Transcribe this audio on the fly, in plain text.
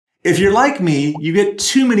If you're like me, you get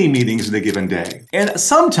too many meetings in a given day. And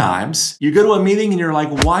sometimes you go to a meeting and you're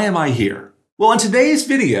like, why am I here? Well, in today's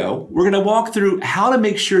video, we're going to walk through how to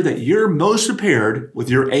make sure that you're most prepared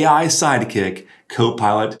with your AI sidekick,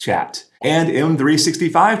 Copilot Chat and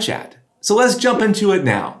M365 Chat. So let's jump into it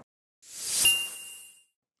now.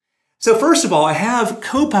 So first of all, I have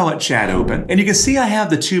Copilot Chat open, and you can see I have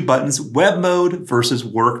the two buttons, web mode versus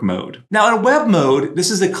work mode. Now in web mode, this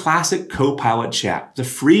is a classic Copilot Chat, the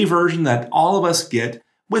free version that all of us get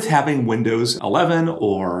with having Windows 11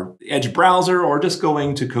 or Edge browser or just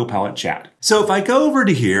going to Copilot Chat. So if I go over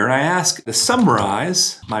to here and I ask to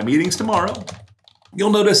summarize my meetings tomorrow, you'll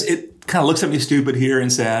notice it kind of looks at me stupid here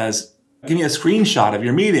and says, give me a screenshot of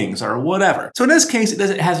your meetings or whatever. So in this case,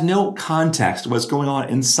 it has no context of what's going on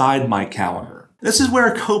inside my calendar. This is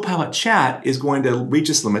where Copilot Chat is going to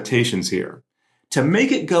reach its limitations here. To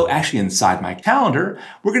make it go actually inside my calendar,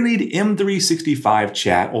 we're going to need M365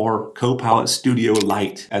 Chat or Copilot Studio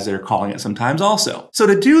Lite, as they're calling it sometimes also. So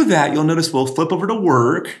to do that, you'll notice we'll flip over to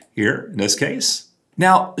work here in this case.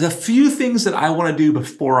 Now, there's a few things that I want to do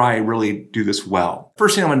before I really do this well.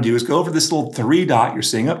 First thing I'm going to do is go over this little three dot you're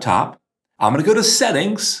seeing up top. I'm going to go to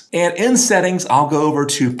settings, and in settings, I'll go over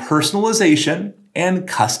to personalization and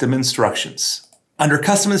custom instructions. Under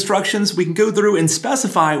custom instructions, we can go through and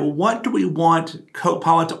specify what do we want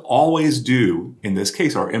Copilot to always do, in this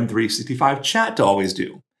case, or M365 Chat to always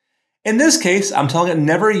do. In this case, I'm telling it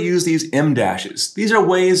never use these M dashes. These are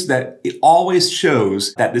ways that it always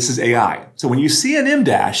shows that this is AI. So when you see an M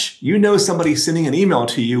dash, you know somebody's sending an email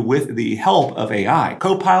to you with the help of AI.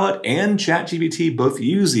 Copilot and ChatGPT both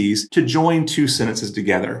use these to join two sentences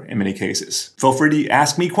together in many cases. Feel free to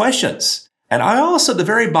ask me questions. And I also, at the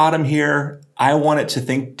very bottom here, I want it to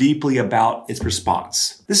think deeply about its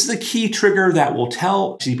response. This is a key trigger that will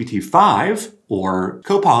tell GPT-5 or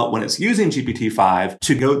Copilot when it's using GPT-5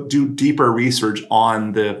 to go do deeper research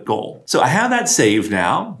on the goal. So I have that saved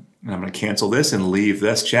now, and I'm going to cancel this and leave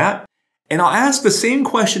this chat. And I'll ask the same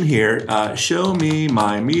question here, show me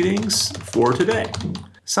my meetings for today,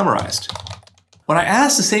 summarized. When I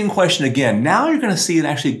ask the same question again, now you're going to see it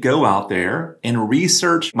actually go out there and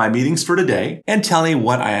research my meetings for today and tell me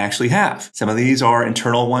what I actually have. Some of these are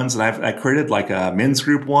internal ones that I created, like a men's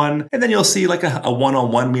group one, and then you'll see like a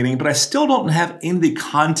one-on-one meeting, but I still don't have any of the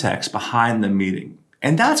context behind the meeting.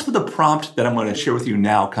 And that's where the prompt that I'm going to share with you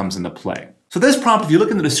now comes into play. So this prompt, if you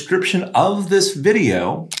look in the description of this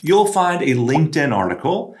video, you'll find a LinkedIn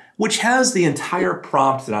article which has the entire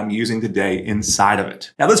prompt that I'm using today inside of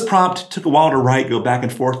it. Now this prompt took a while to write, go back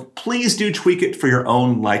and forth. Please do tweak it for your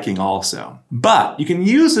own liking also. But you can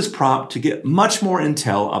use this prompt to get much more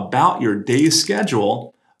intel about your day's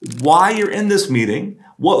schedule, why you're in this meeting,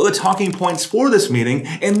 what were the talking points for this meeting,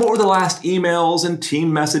 and what were the last emails and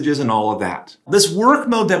team messages and all of that. This work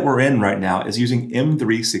mode that we're in right now is using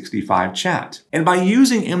M365 Chat. And by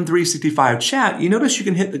using M365 Chat, you notice you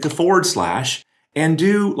can hit the forward slash and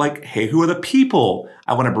do like, hey, who are the people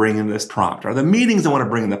I want to bring in this prompt, or the meetings I want to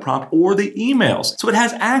bring in the prompt, or the emails. So it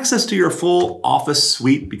has access to your full Office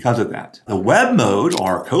suite because of that. The web mode,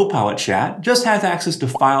 or Copilot Chat, just has access to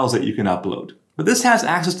files that you can upload. But this has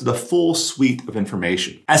access to the full suite of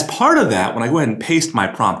information. As part of that, when I go ahead and paste my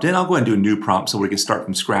prompt in, I'll go ahead and do a new prompt so we can start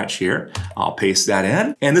from scratch here. I'll paste that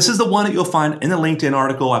in. And this is the one that you'll find in the LinkedIn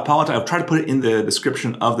article. I apologize, I've tried to put it in the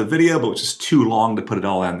description of the video, but it's just too long to put it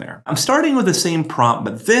all in there. I'm starting with the same prompt,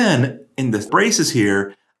 but then in the braces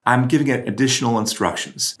here, I'm giving it additional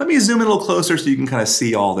instructions. Let me zoom in a little closer so you can kind of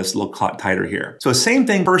see all this a little tighter here. So same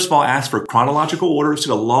thing, first of all, ask for chronological order. It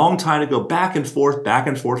took a long time to go back and forth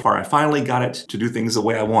before I finally got it to do things the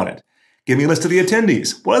way I wanted. Give me a list of the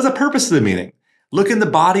attendees. What is the purpose of the meeting? Look in the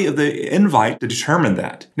body of the invite to determine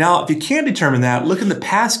that. Now, if you can't determine that, look in the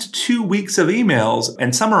past 2 weeks of emails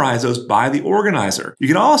and summarize those by the organizer. You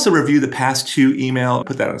can also review the past 2 emails,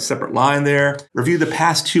 put that on a separate line there. Review the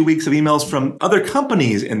past 2 weeks of emails from other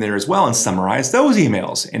companies in there as well and summarize those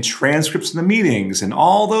emails and transcripts of the meetings and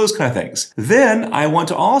all those kind of things. Then I want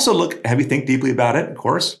to also have you think deeply about it, of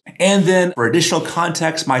course. And then for additional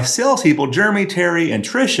context, my salespeople, Jeremy, Terry, and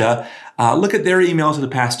Trisha, look at their emails for the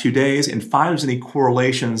past 2 days and find if there's any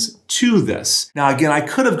correlations to this. Now, again, I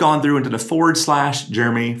could have gone through into the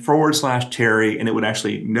 /Jeremy, /Terry, and it would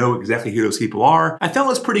actually know exactly who those people are. I felt it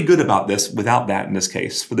was pretty good about this without that in this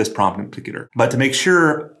case, for this prompt in particular. But to make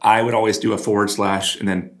sure, I would always do a / and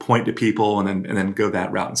then point to people and then go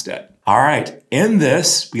that route instead. All right, in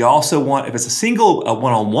this, we also want, if it's a single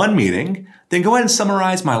one-on-one meeting, then go ahead and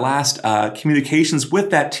summarize my last communications with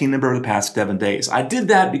that team member over the past 7 days. I did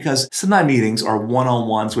that because some of my meetings are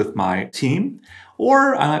one-on-ones with my team,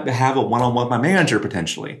 or I might have a one-on-one with my manager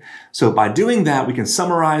potentially. So by doing that, we can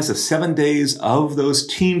summarize the 7 days of those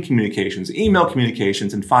team communications, email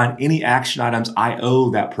communications, and find any action items I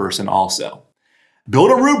owe that person also.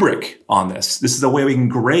 Build a rubric on this. This is a way we can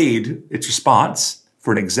grade its response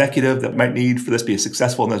for an executive that might need for this to be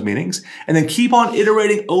successful in those meetings, and then keep on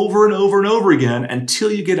iterating over and over and over again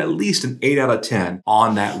until you get at least an 8 out of 10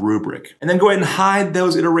 on that rubric. And then go ahead and hide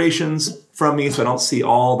those iterations from me so I don't see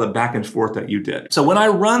all the back and forth that you did. So when I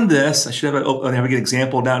run this, I should have a good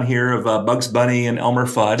example down here of Bugs Bunny and Elmer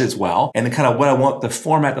Fudd as well, and then kind of what I want the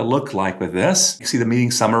format to look like with this. You see the meeting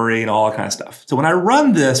summary and all that kind of stuff. So when I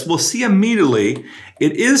run this, we'll see immediately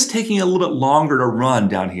it is taking a little bit longer to run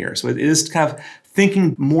down here. So it is kind of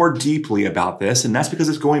thinking more deeply about this, and that's because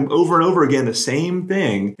it's going over and over again the same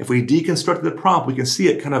thing. If we deconstruct the prompt, we can see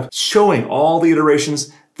it kind of showing all the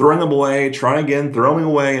iterations, throwing them away, trying again, throwing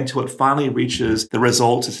away until it finally reaches the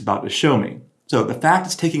results it's about to show me. So the fact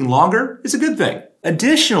it's taking longer is a good thing.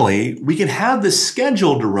 Additionally, we can have this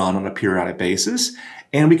scheduled to run on a periodic basis,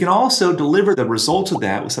 and we can also deliver the results of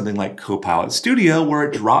that with something like Copilot Studio, where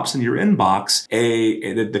it drops in your inbox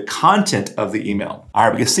the content of the email. All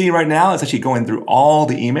right, we can see right now it's actually going through all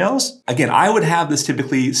the emails. Again, I would have this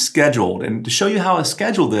typically scheduled. And to show you how I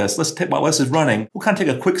schedule this, let's take while this is running, we'll kind of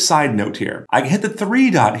take a quick side note here. I can hit the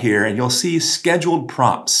 3 dot here and you'll see scheduled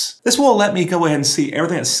prompts. This will let me go ahead and see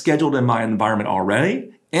everything that's scheduled in my environment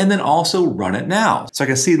already, and then also run it now. So I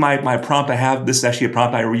can see my prompt I have. This is actually a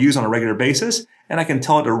prompt I use on a regular basis, and I can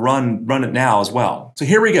tell it to run it now as well. So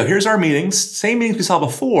here we go. Here's our meetings, same meetings we saw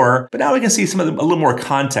before, but now we can see a little more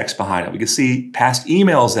context behind it. We can see past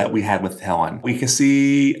emails that we had with Helen. We can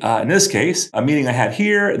see, in this case, a meeting I had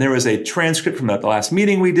here. There was a transcript from the last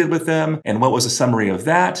meeting we did with them, and what was a summary of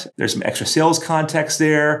that. There's some extra sales context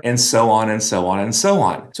there, and so on and so on and so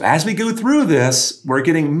on. So as we go through this, we're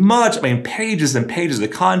getting pages and pages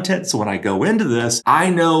of content. So when I go into this, I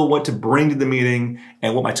know what to bring to the meeting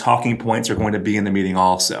and what my talking points are going to be in the meeting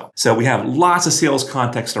also. So we have lots of sales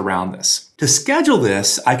context around this. To schedule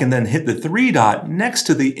this, I can then hit the 3 dot next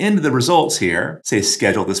to the end of the results here, say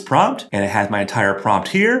schedule this prompt, and it has my entire prompt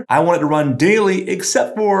here. I want it to run daily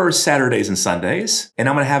except for Saturdays and Sundays, and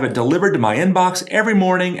I'm gonna have it delivered to my inbox every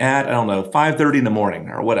morning at, 5:30 in the morning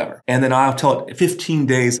or whatever. And then I'll tell it 15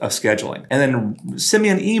 days of scheduling, and then send me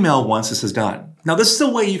an email once this is done. Now, this is a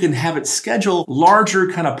way you can have it schedule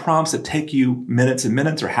larger kind of prompts that take you minutes and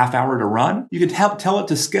minutes or half hour to run. You can tell it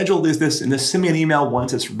to schedule this and just send me an email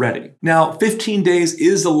once it's ready. Now, 15 days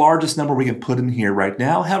is the largest number we can put in here right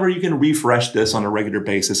now. However, you can refresh this on a regular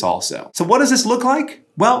basis also. So what does this look like?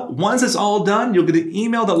 Well, once it's all done, you'll get an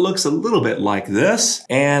email that looks a little bit like this,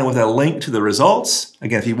 and with a link to the results.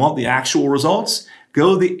 Again, if you want the actual results,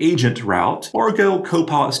 go the agent route or go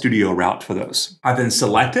Copilot Studio route for those. I've been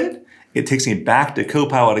selected. It takes me back to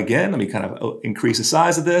Copilot again. Let me kind of increase the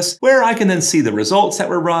size of this, where I can then see the results that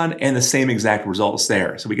were run and the same exact results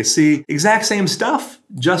there. So we can see exact same stuff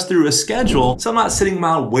just through a schedule. So I'm not sitting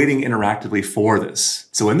around waiting interactively for this.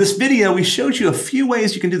 So in this video, we showed you a few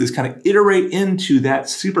ways you can do this, kind of iterate into that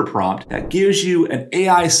super prompt that gives you an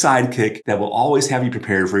AI sidekick that will always have you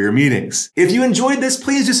prepared for your meetings. If you enjoyed this,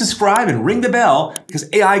 please do subscribe and ring the bell, because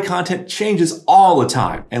AI content changes all the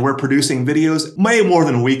time. And we're producing videos way more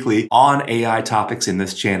than weekly on AI topics in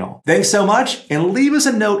this channel. Thanks so much, and leave us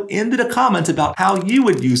a note into the comments about how you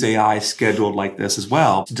would use AI scheduled like this as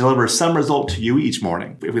well to deliver some result to you each morning.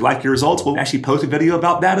 If we like your results, we'll actually post a video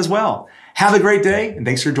about that as well. Have a great day, and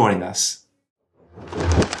thanks for joining us.